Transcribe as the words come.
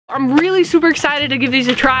I'm really super excited to give these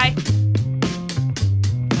a try.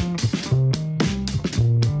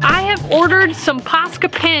 I have ordered some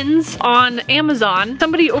Posca pens on Amazon.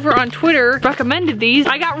 Somebody over on Twitter recommended these.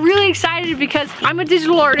 I got really excited because I'm a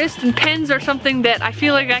digital artist and pens are something that I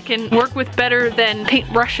feel like I can work with better than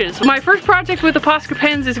paint brushes. My first project with the Posca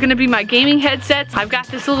pens is gonna be my gaming headsets. I've got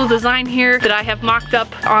this little design here that I have mocked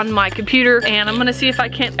up on my computer, and I'm gonna see if I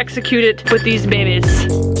can't execute it with these babies.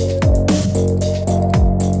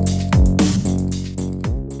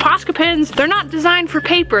 Posca pens, they're not designed for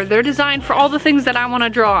paper. They're designed for all the things that I want to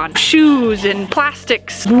draw on. Shoes and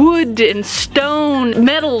plastics, wood and stone,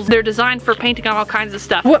 metals. They're designed for painting on all kinds of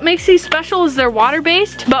stuff. What makes these special is they're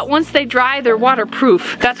water-based, but once they dry, they're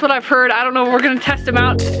waterproof. That's what I've heard. I don't know if we're gonna test them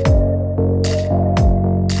out.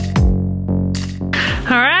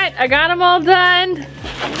 All right, I got them all done.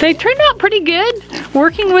 They turned out pretty good.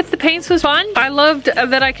 Working with the paints was fun. I loved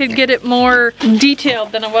that I could get it more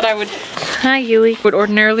detailed than what I would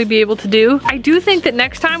ordinarily be able to do. I do think that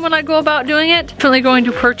next time when I go about doing it, I'm definitely going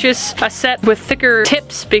to purchase a set with thicker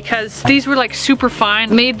tips because these were like super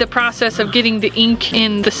fine. Made the process of getting the ink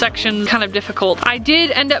in the section kind of difficult. I did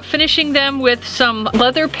end up finishing them with some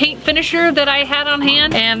leather paint finisher that I had on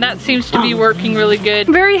hand, and that seems to be working really good.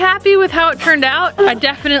 I'm very happy with how it turned out. I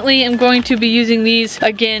definitely am going to be using these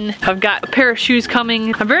again. I've got a pair of shoes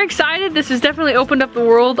coming. I'm very excited. This has definitely opened up the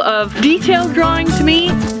world of detailed drawing to me.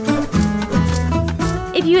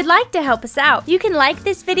 If you would like to help us out, you can like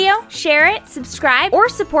this video, share it, subscribe, or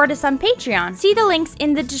support us on Patreon. See the links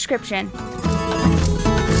in the description.